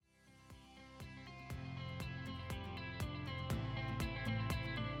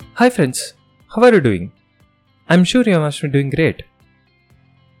Hi friends, how are you doing? I'm sure you must be doing great.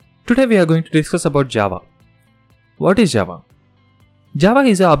 Today we are going to discuss about Java. What is Java? Java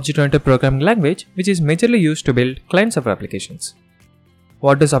is an object-oriented programming language which is majorly used to build client-server applications.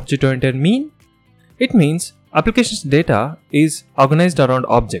 What does object-oriented mean? It means application's data is organized around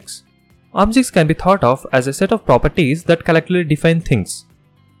objects. Objects can be thought of as a set of properties that collectively define things.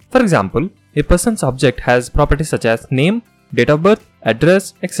 For example, a person's object has properties such as name, date of birth,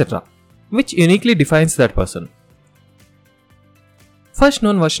 address, etc., which uniquely defines that person. First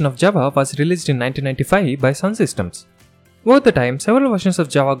known version of Java was released in 1995 by Sun Systems. Over the time, several versions of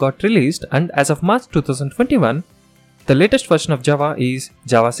Java got released, and as of March 2021, the latest version of Java is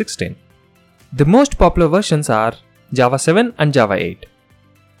Java 16. The most popular versions are Java 7 and Java 8.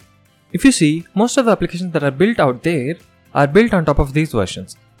 If you see, most of the applications that are built out there are built on top of these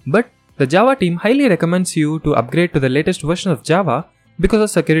versions, but the Java team highly recommends you to upgrade to the latest version of Java because of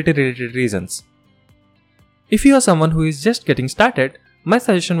security related reasons. If you are someone who is just getting started, my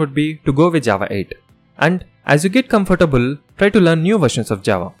suggestion would be to go with Java 8. And as you get comfortable, try to learn new versions of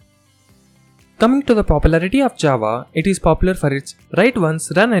Java. Coming to the popularity of Java, it is popular for its write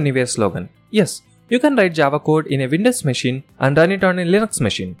once, run anywhere slogan. Yes, you can write Java code in a Windows machine and run it on a Linux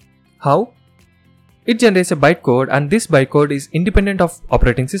machine. How? It generates a bytecode, and this bytecode is independent of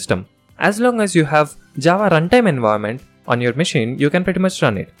operating system. As long as you have Java runtime environment on your machine, you can pretty much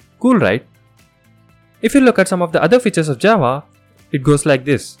run it. Cool, right? If you look at some of the other features of Java, it goes like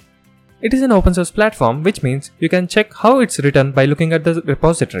this. It is an open source platform, which means you can check how it's written by looking at the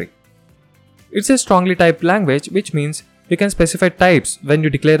repository. It's a strongly typed language, which means you can specify types when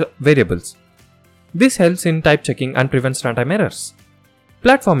you declare variables. This helps in type checking and prevents runtime errors.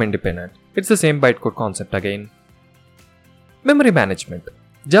 Platform independent. It's the same bytecode concept again. Memory management.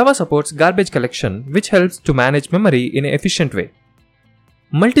 Java supports garbage collection, which helps to manage memory in an efficient way.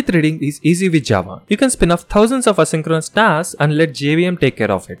 Multithreading is easy with Java. You can spin off thousands of asynchronous tasks and let JVM take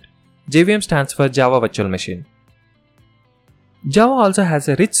care of it. JVM stands for Java Virtual Machine. Java also has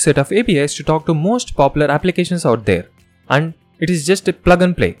a rich set of APIs to talk to most popular applications out there, and it is just a plug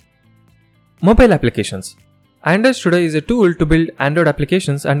and play. Mobile applications. Android Studio is a tool to build Android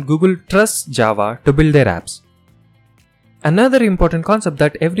applications, and Google trusts Java to build their apps. Another important concept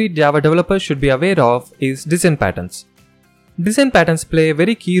that every Java developer should be aware of is design patterns. Design patterns play a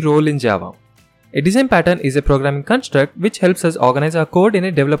very key role in Java. A design pattern is a programming construct which helps us organize our code in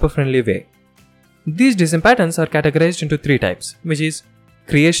a developer-friendly way. These design patterns are categorized into three types, which is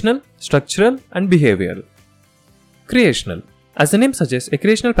creational, structural, and behavioral. Creational. As the name suggests, a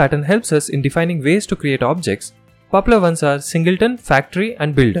creational pattern helps us in defining ways to create objects. Popular ones are singleton, factory,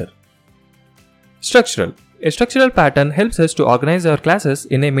 and builder. Structural. A structural pattern helps us to organize our classes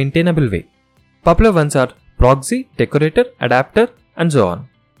in a maintainable way. Popular ones are proxy, decorator, adapter, and so on.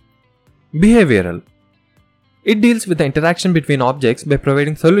 Behavioral. It deals with the interaction between objects by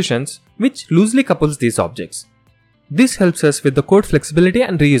providing solutions which loosely couples these objects. This helps us with the code flexibility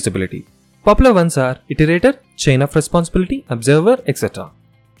and reusability. Popular ones are iterator, chain of responsibility, observer, etc.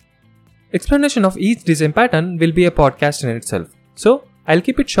 Explanation of each design pattern will be a podcast in itself. So, I'll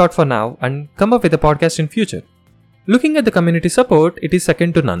keep it short for now and come up with a podcast in future. Looking at the community support, it is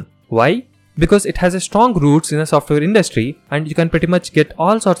second to none. Why? Because it has a strong roots in the software industry, and you can pretty much get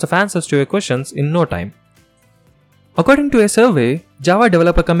all sorts of answers to your questions in no time. According to a survey, Java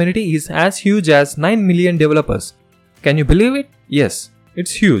developer community is as huge as 9 million developers. Can you believe it? Yes,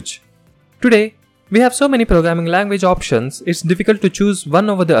 it's huge. Today, we have so many programming language options, it's difficult to choose one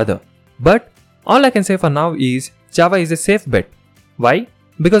over the other. But all I can say for now is Java is a safe bet. Why?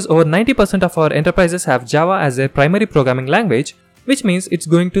 Because over 90% of our enterprises have Java as their primary programming language, which means it's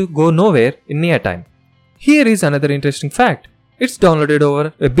going to go nowhere in near time. Here is another interesting fact. It's downloaded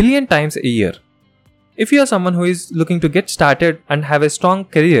over 1 billion times a year. If you are someone who is looking to get started and have a strong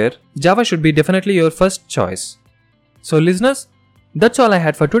career, Java should be definitely your first choice. So listeners, that's all I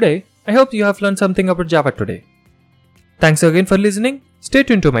had for today. I hope you have learned something about Java today. Thanks again for listening. Stay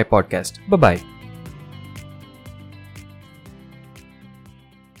tuned to my podcast. Bye-bye.